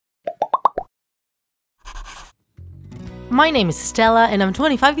My name is Stella and I'm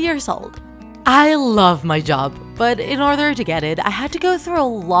 25 years old. I love my job, but in order to get it, I had to go through a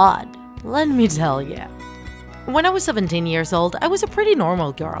lot, let me tell you. When I was 17 years old, I was a pretty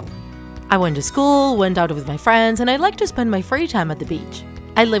normal girl. I went to school, went out with my friends, and I liked to spend my free time at the beach.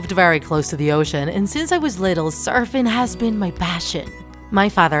 I lived very close to the ocean, and since I was little, surfing has been my passion. My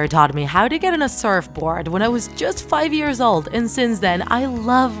father taught me how to get on a surfboard when I was just 5 years old, and since then, I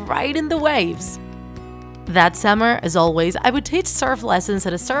love riding the waves. That summer, as always, I would teach surf lessons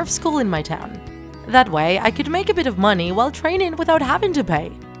at a surf school in my town. That way, I could make a bit of money while training without having to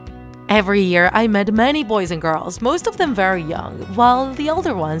pay. Every year, I met many boys and girls, most of them very young, while the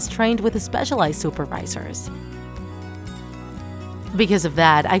older ones trained with specialized supervisors. Because of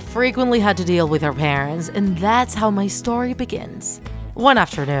that, I frequently had to deal with their parents, and that's how my story begins. One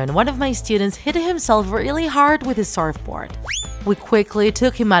afternoon, one of my students hit himself really hard with his surfboard. We quickly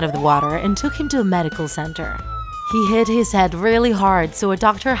took him out of the water and took him to a medical center. He hit his head really hard, so a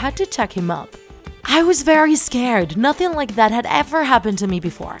doctor had to check him up. I was very scared. Nothing like that had ever happened to me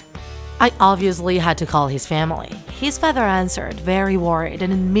before. I obviously had to call his family. His father answered, very worried,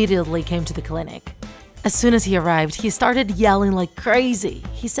 and immediately came to the clinic. As soon as he arrived, he started yelling like crazy.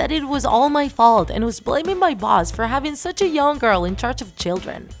 He said it was all my fault and was blaming my boss for having such a young girl in charge of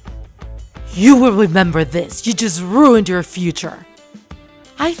children. "You will remember this, you just ruined your future."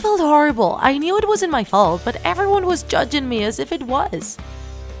 I felt horrible. I knew it wasn't my fault, but everyone was judging me as if it was.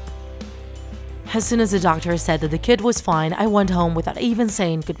 As soon as the doctor said that the kid was fine, I went home without even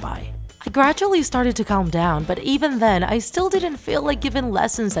saying goodbye. I gradually started to calm down, but even then, I still didn't feel like giving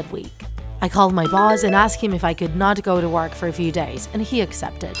lessons that week. I called my boss and asked him if I could not go to work for a few days, and he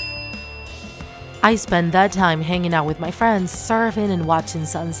accepted. I spent that time hanging out with my friends, surfing and watching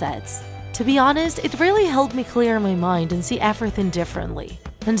sunsets. To be honest, it really helped me clear my mind and see everything differently.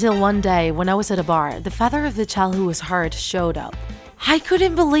 Until one day, when I was at a bar, the father of the child who was hurt showed up. I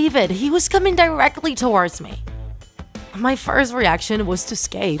couldn't believe it, he was coming directly towards me. My first reaction was to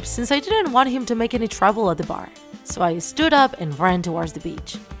escape, since I didn't want him to make any trouble at the bar. So I stood up and ran towards the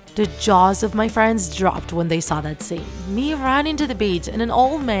beach. The jaws of my friends dropped when they saw that scene, me running to the beach and an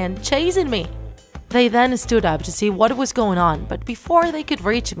old man chasing me. They then stood up to see what was going on, but before they could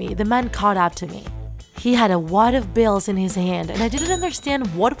reach me, the man caught up to me. He had a wad of bills in his hand and I didn't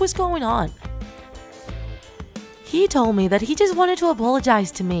understand what was going on. He told me that he just wanted to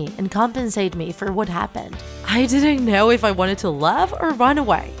apologize to me and compensate me for what happened. I didn't know if I wanted to laugh or run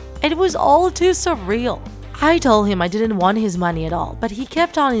away. It was all too surreal. I told him I didn't want his money at all, but he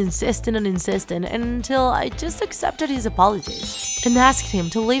kept on insisting and insisting until I just accepted his apologies and asked him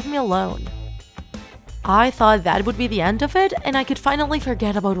to leave me alone. I thought that would be the end of it and I could finally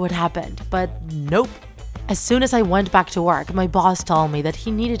forget about what happened, but nope. As soon as I went back to work, my boss told me that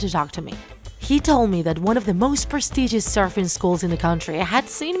he needed to talk to me. He told me that one of the most prestigious surfing schools in the country had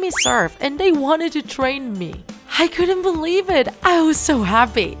seen me surf and they wanted to train me. I couldn't believe it. I was so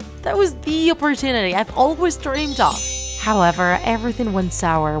happy. That was the opportunity I've always dreamed of. However, everything went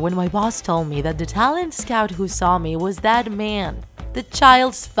sour when my boss told me that the talent scout who saw me was that man, the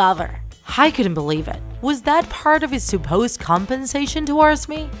child's father. I couldn't believe it. Was that part of his supposed compensation towards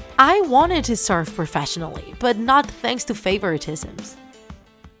me? I wanted to surf professionally, but not thanks to favoritisms.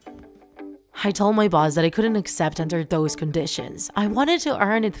 I told my boss that I couldn't accept under those conditions. I wanted to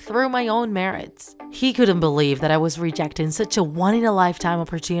earn it through my own merits. He couldn't believe that I was rejecting such a one-in-a-lifetime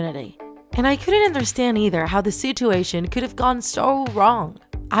opportunity. And I couldn't understand either how the situation could have gone so wrong.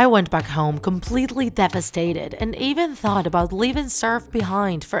 I went back home completely devastated and even thought about leaving surf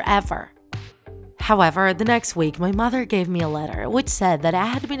behind forever. However, the next week, my mother gave me a letter which said that I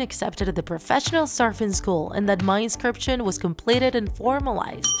had been accepted at the professional surfing school and that my inscription was completed and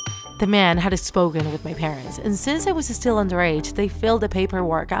formalized. The man had spoken with my parents, and since I was still underage, they filled the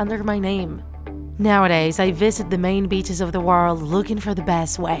paperwork under my name. Nowadays, I visit the main beaches of the world looking for the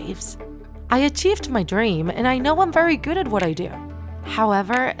best waves. I achieved my dream, and I know I'm very good at what I do.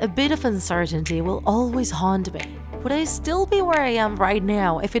 However, a bit of uncertainty will always haunt me. Would I still be where I am right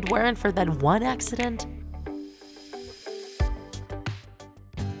now if it weren't for that one accident?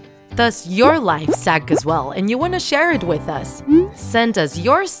 Does your life suck as well and you want to share it with us? Send us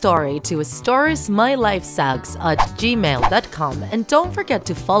your story to storiesmylifesucks@gmail.com and don't forget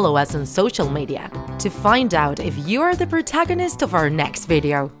to follow us on social media to find out if you are the protagonist of our next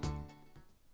video.